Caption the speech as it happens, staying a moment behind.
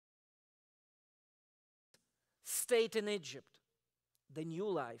stayed in Egypt, the new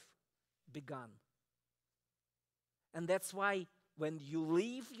life began. And that's why when you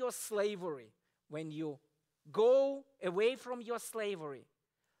leave your slavery, when you go away from your slavery,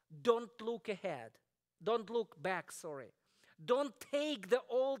 don't look ahead. Don't look back, sorry. Don't take the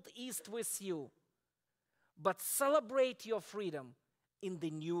old East with you, but celebrate your freedom in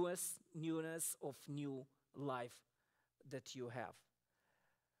the newness of new life that you have.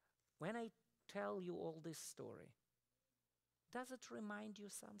 When I tell you all this story, does it remind you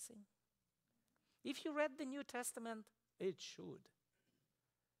something? If you read the New Testament, it should.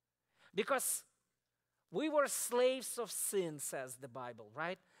 Because we were slaves of sin, says the Bible,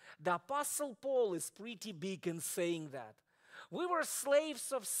 right? The Apostle Paul is pretty big in saying that. We were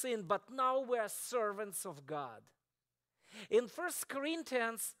slaves of sin, but now we are servants of God. In 1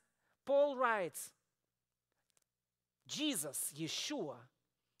 Corinthians, Paul writes, Jesus, Yeshua,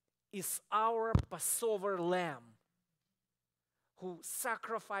 is our Passover lamb who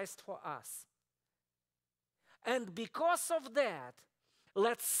sacrificed for us. And because of that,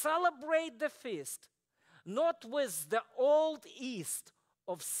 let's celebrate the feast, not with the old yeast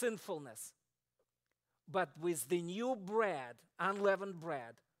of sinfulness, but with the new bread, unleavened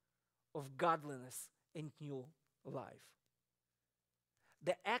bread of godliness and new life.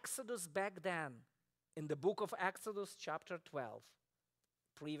 The Exodus back then, in the book of Exodus chapter 12,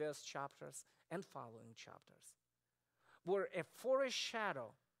 previous chapters and following chapters, were a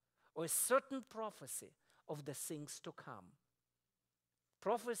foreshadow or a certain prophecy of the things to come.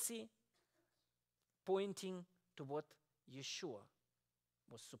 Prophecy pointing to what Yeshua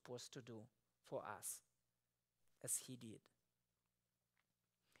was supposed to do for us, as he did.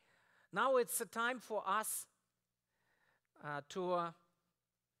 Now it's a time for us to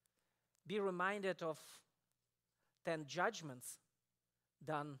be reminded of 10 judgments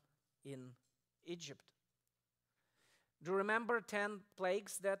done in Egypt. Do you remember 10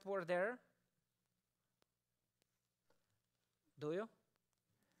 plagues that were there? Do you?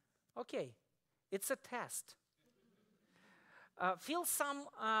 Okay, it's a test. Fill some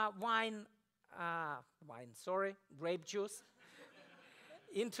grape juice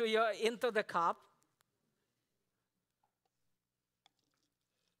into the cup.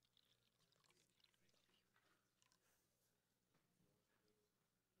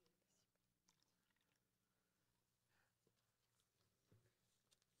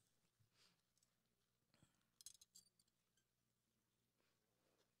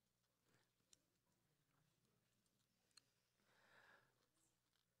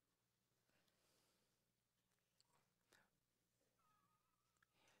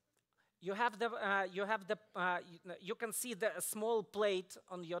 You can see the small plate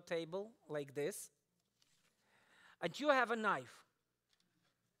on your table like this, and you have a knife.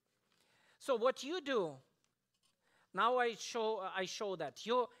 So what you do, now I show that.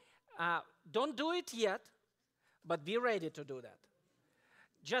 You don't do it yet, but be ready to do that.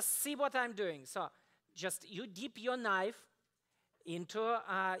 Just see what I'm doing. So just you dip your knife into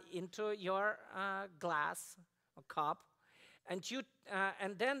your glass or cup, and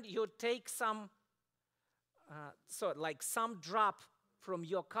then you take some drop from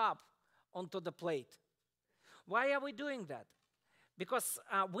your cup onto the plate. Why are we doing that? Because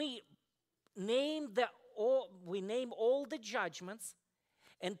we name all the judgments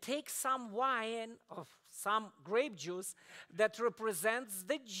and take some wine or some grape juice that represents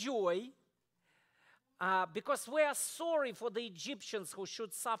the joy, because we are sorry for the Egyptians who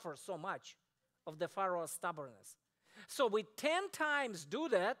should suffer so much of the Pharaoh's stubbornness. So we 10 times do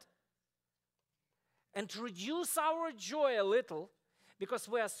that and reduce our joy a little because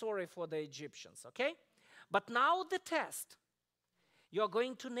we are sorry for the Egyptians, okay? But now the test. You're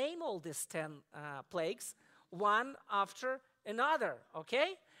going to name all these 10 plagues, one after another,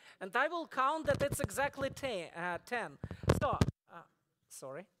 okay? And I will count that it's exactly 10. So,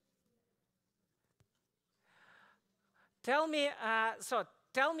 sorry. Tell me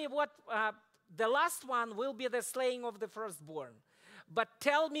what... the last one will be the slaying of the firstborn. But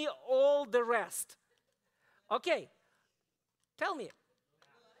tell me all the rest. Okay. Tell me.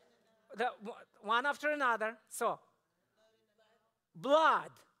 One after another. So.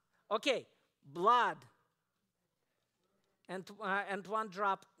 Blood. Okay. Blood. And one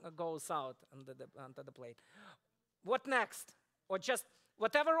drop goes out onto the plate. What next? Or just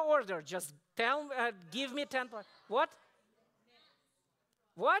whatever order. Just give me 10. What?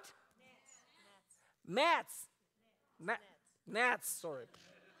 What? Gnats. Gnats, sorry.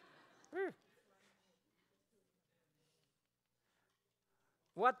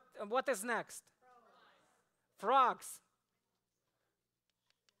 What is next? Frogs.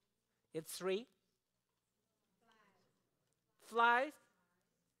 It's 3. flies?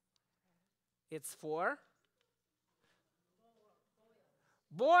 It's 4.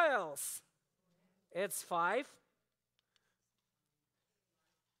 Boils. It's 5.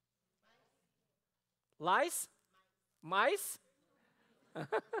 Lice? Mice?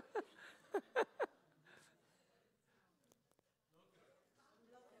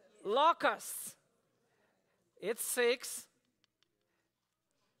 Locusts. It's 6.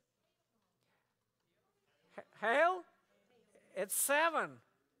 Hail? It's 7.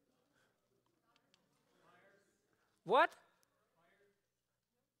 What?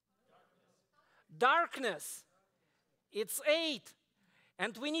 Darkness. It's 8.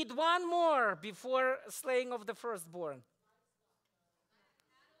 And we need one more before slaying of the firstborn.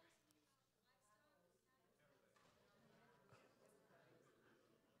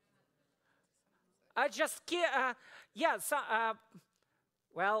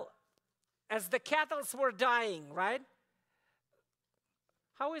 Well, as the cattle were dying, right?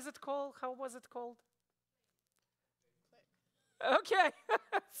 How is it called? How was it called? Okay.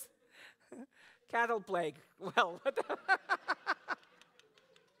 Cattle plague. Well,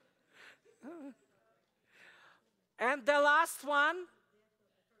 and the last one,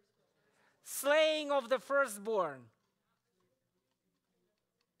 slaying of the firstborn.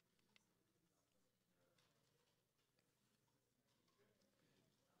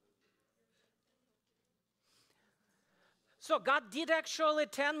 So God did actually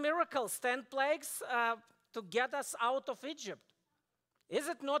 10 miracles, 10 plagues to get us out of Egypt. Is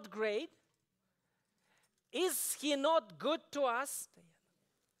it not great? Is he not good to us?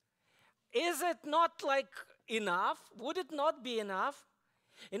 Is it not like enough? Would it not be enough?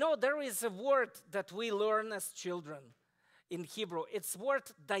 You know, there is a word that we learn as children in Hebrew. It's word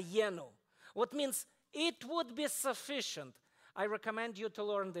dayenu, what means it would be sufficient. I recommend you to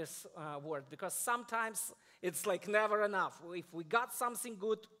learn this word because sometimes it's like never enough. If we got something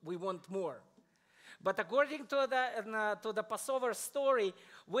good, we want more. But according to the Passover story,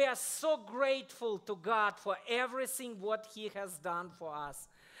 we are so grateful to God for everything what he has done for us,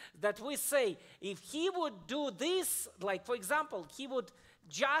 that we say, if he would do this, like for example, he would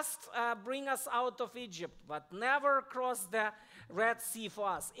just bring us out of Egypt, but never cross the Red Sea for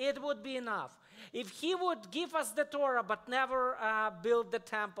us, it would be enough. If he would give us the Torah, but never build the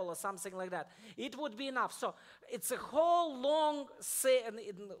temple or something like that, it would be enough. So it's a whole long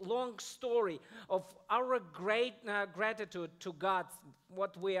story of our great gratitude to God,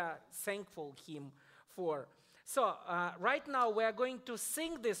 what we are thankful him for. So right now we are going to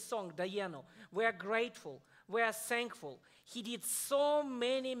sing this song, Dayenu. We are grateful. We are thankful. He did so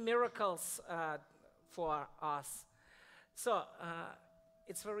many miracles for us. So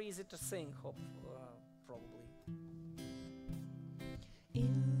it's very easy to sing, probably.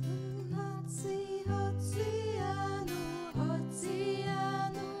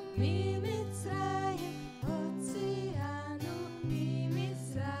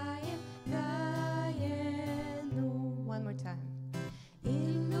 One more time.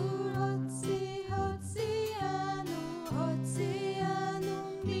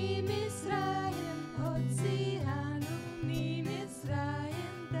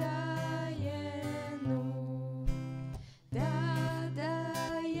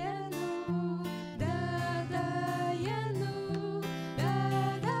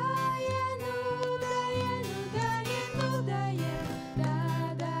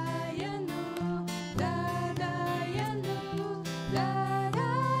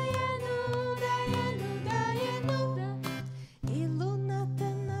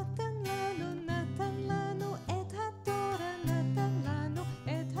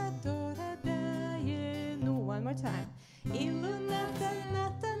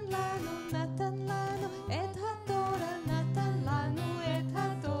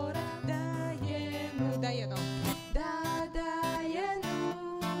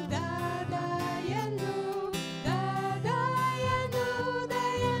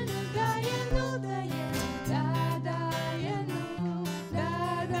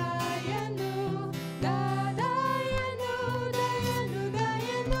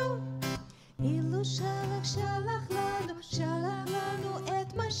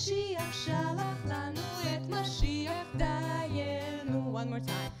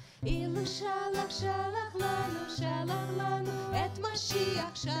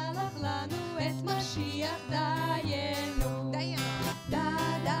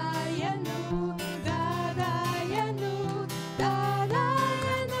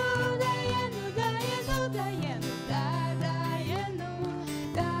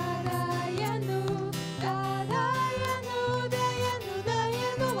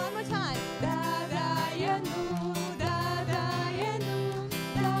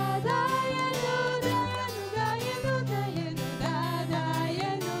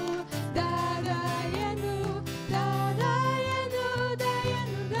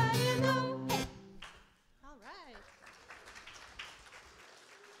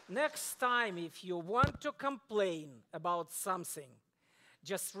 next time if you want to complain about something,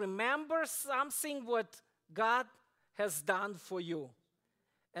 just remember something what God has done for you.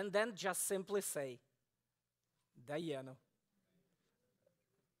 And then just simply say, Dayenu.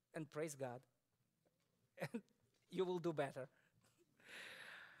 And praise God. And you will do better.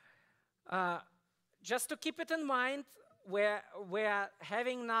 Just to keep it in mind, we're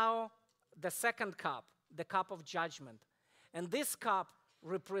having now the second cup, the cup of judgment. And this cup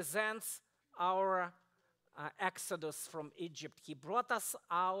represents our exodus from Egypt. He brought us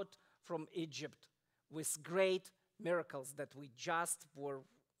out from Egypt with great miracles that we just were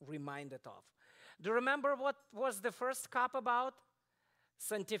reminded of. Do you remember what was the first cup about?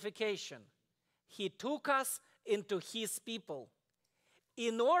 Sanctification. He took us into his people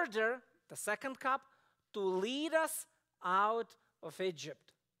in order, the second cup, to lead us out of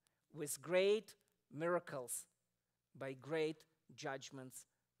Egypt with great miracles by great judgments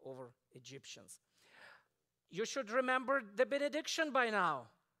over Egyptians. You should remember the benediction by now.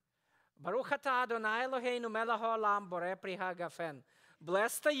 Baruch atah Adonai Eloheinu melech haolam borei pri hagafen.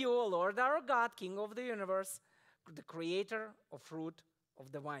 Blessed are you, O Lord our God, King of the universe, the creator of fruit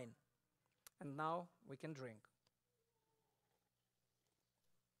of the vine. And now we can drink.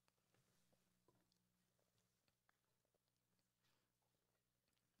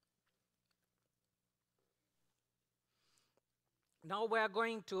 Now we are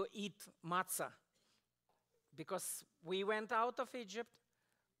going to eat matzah because we went out of Egypt.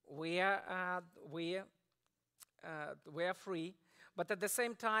 We are free, but at the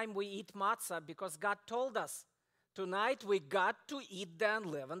same time we eat matzah because God told us tonight we got to eat the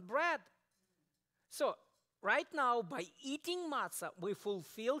unleavened bread. So right now, by eating matzah, we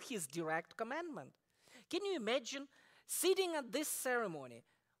fulfill his direct commandment. Can you imagine sitting at this ceremony?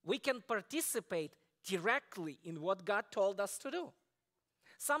 We can participate directly in what God told us to do.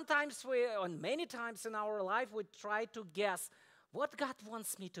 Sometimes and many times in our life, we try to guess what God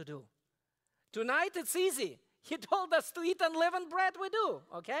wants me to do. Tonight it's easy. He told us to eat unleavened bread, we do,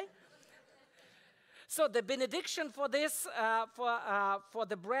 okay? So the benediction for this, for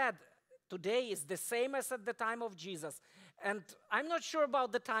the bread today is the same as at the time of Jesus. And I'm not sure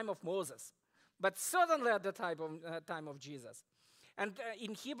about the time of Moses, but certainly at the time of Jesus. And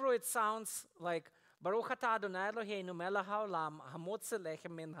in Hebrew it sounds like, Baruch atah Adonai Eloheinu melech haolam hamotze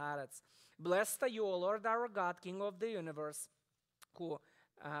lechem min haaretz. Blessed are you, O Lord our God, King of the universe, who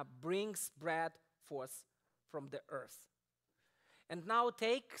brings bread forth from the earth. And now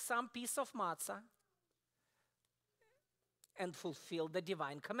take some piece of matzah and fulfill the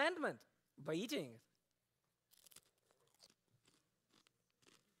divine commandment by eating it.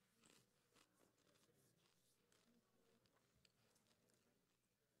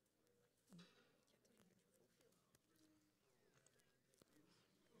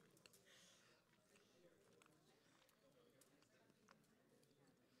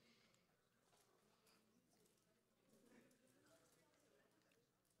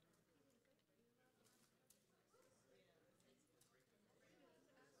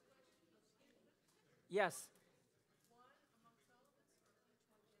 Yes.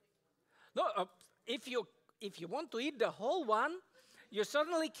 No, if you want to eat the whole one, you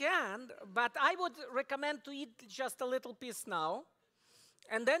certainly can, but I would recommend to eat just a little piece now,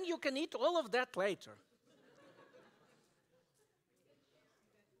 and then you can eat all of that later.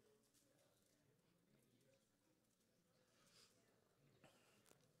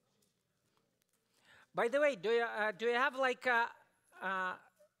 By the way, do you have like a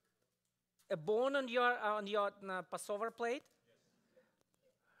bone on your Passover plate?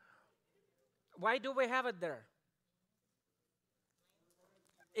 Why do we have it there?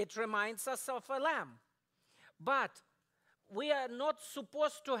 It reminds us of a lamb. But we are not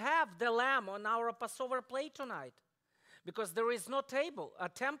supposed to have the lamb on our Passover plate tonight because there is no temple,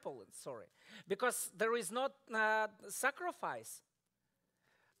 because there is not sacrifice.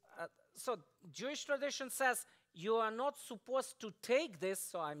 So Jewish tradition says you are not supposed to take this,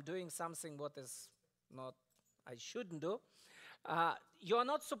 so I'm doing something what is not, I shouldn't do. You're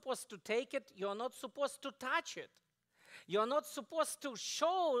not supposed to take it. You're not supposed to touch it. You're not supposed to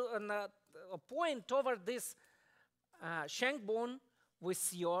show a point over this shank bone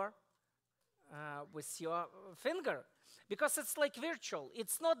with your finger, because it's like virtual.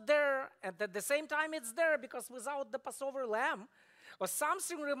 It's not there, and at the same time it's there, because without the Passover lamb, or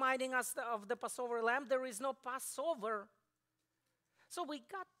something reminding us of the Passover lamb, there is no Passover. So we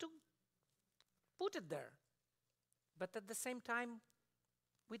got to put it there. But at the same time,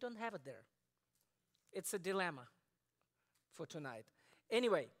 we don't have it there. It's a dilemma for tonight.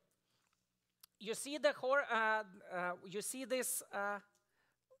 Anyway, you see you see this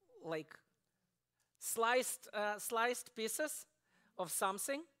like sliced pieces of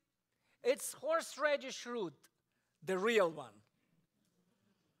something. It's horseradish root, the real one.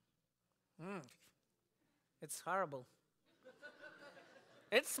 It's horrible.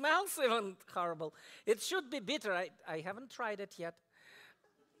 It smells even horrible. It should be bitter. I haven't tried it yet.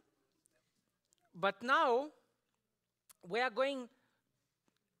 But now we are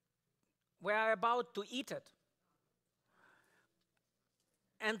about to eat it.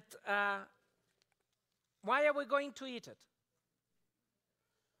 And why are we going to eat it?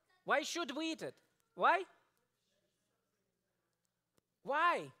 Why should we eat it? Why?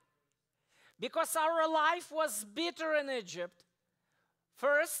 Why? Because our life was bitter in Egypt,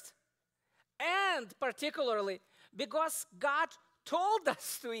 first, and particularly because God told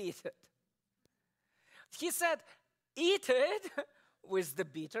us to eat it. He said, eat it with the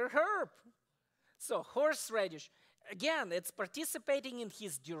bitter herb. So horseradish, again, it's participating in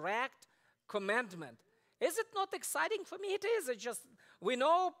his direct commandment. Is it not exciting for me? It is. It's just, we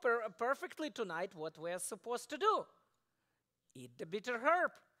know perfectly tonight what we're supposed to do. Eat the bitter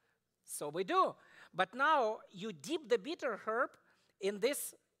herb. So we do. But now you dip the bitter herb in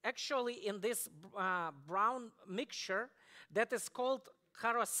this, actually in this brown mixture that is called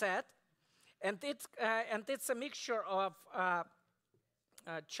charoset. And it's a mixture of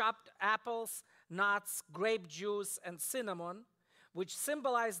chopped apples, nuts, grape juice, and cinnamon, which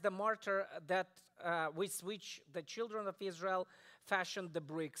symbolize the mortar that with which the children of Israel fashioned the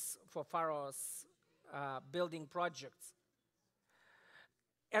bricks for Pharaoh's building projects.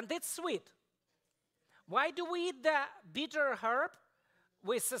 And it's sweet. Why do we eat the bitter herb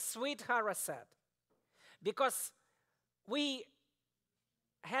with a sweet charoset? Because we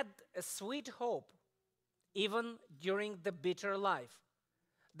had a sweet hope even during the bitter life.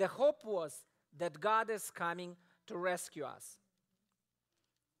 The hope was that God is coming to rescue us.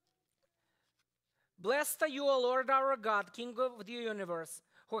 Blessed are you, O Lord our God, King of the universe,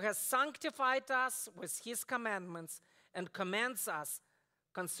 who has sanctified us with his commandments and commands us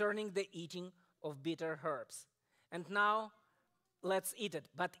concerning the eating of bitter herbs. And now, let's eat it.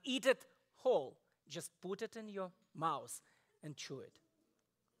 But eat it whole. Just put it in your mouth and chew it.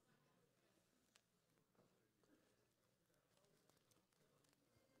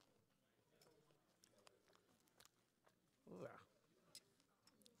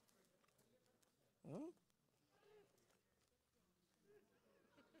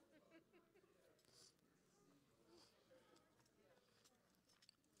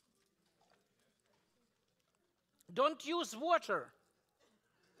 Don't use water.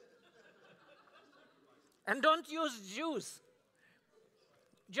 And don't use juice.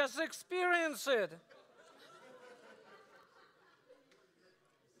 Just experience it.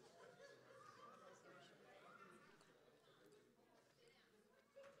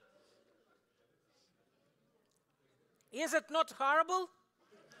 Is it not horrible?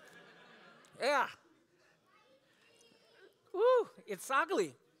 Yeah. Ooh, it's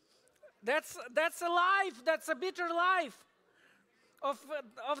ugly. That's a life. That's a bitter life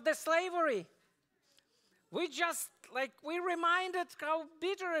of the slavery. We reminded how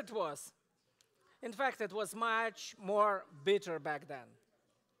bitter it was. In fact, it was much more bitter back then.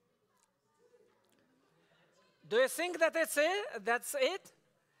 Do you think that that's it?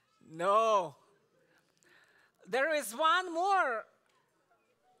 No. There is one more.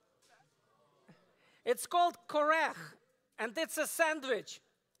 It's called korech, and it's a sandwich.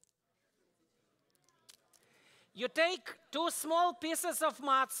 You take 2 small pieces of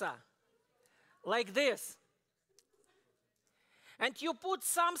matzah, like this, and you put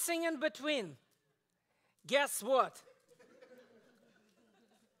something in between. Guess what?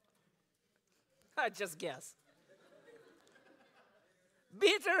 I just guess.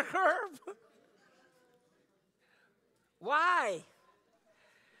 Bitter herb. Why?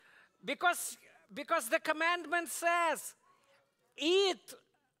 Because the commandment says, eat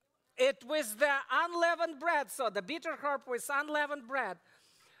it with the unleavened bread. So the bitter herb with unleavened bread.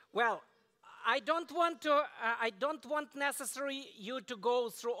 Well, I don't want necessarily you to go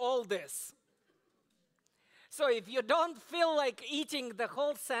through all this. So if you don't feel like eating the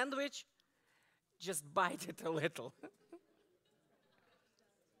whole sandwich, just bite it a little.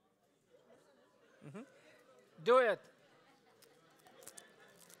 Do it.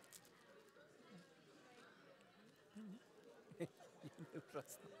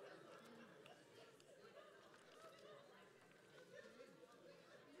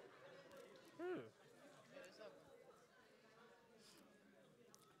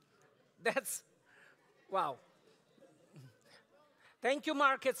 That's, wow. Thank you,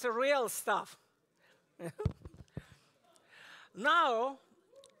 Mark. It's a real stuff. Now,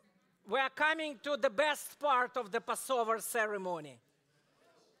 we are coming to the best part of the Passover ceremony.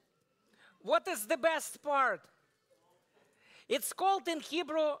 What is the best part? It's called in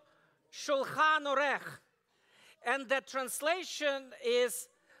Hebrew Shulchan Orech, and the translation is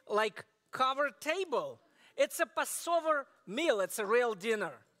like covered table. It's a Passover meal. It's a real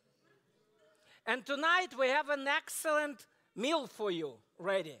dinner. And tonight we have an excellent meal for you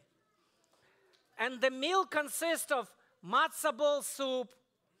ready. And the meal consists of matzah ball soup,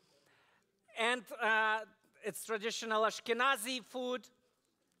 and it's traditional Ashkenazi food,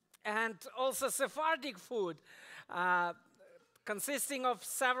 and also Sephardic food, consisting of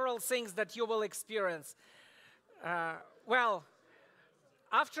several things that you will experience. Well,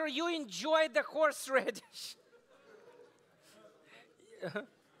 after you enjoy the horseradish,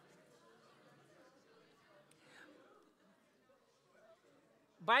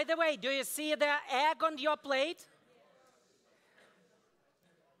 by the way, do you see the egg on your plate?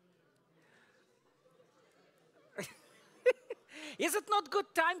 Is it not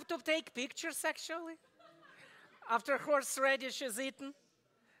good time to take pictures, actually, after horseradish is eaten?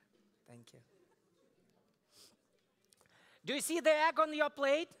 Thank you. Do you see the egg on your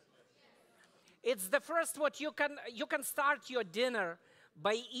plate? It's the first what you can start your dinner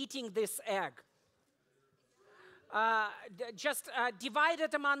by eating this egg. Just divide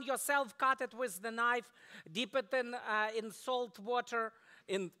it among yourself, cut it with the knife, dip it in salt water,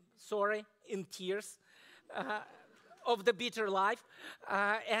 in tears of the bitter life,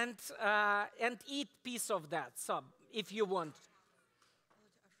 and eat piece of that. So, if you want.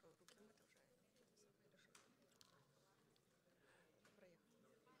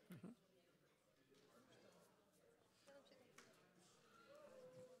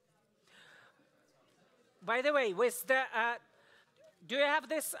 By the way, with the do you have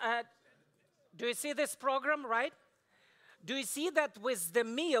this? Do you see this program, right? Do you see that with the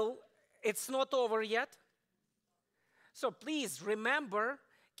meal, it's not over yet? So please remember,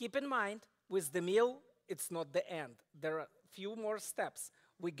 keep in mind, with the meal, it's not the end. There are a few more steps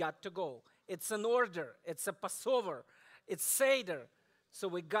we got to go. It's an order. It's a Passover. It's Seder. So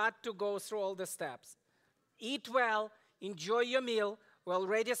we got to go through all the steps. Eat well. Enjoy your meal. We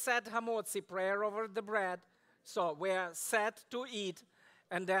already said Hamotzi, prayer over the bread. So we are set to eat,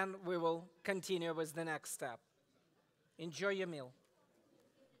 and then we will continue with the next step. Enjoy your meal.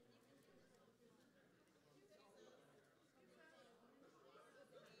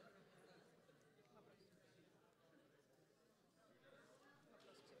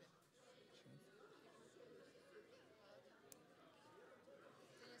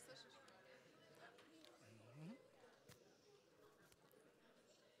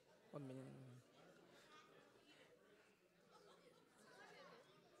 One minute.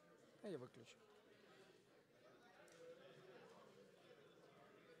 Я выключу.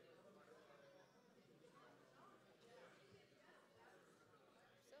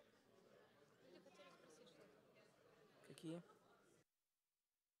 Какие?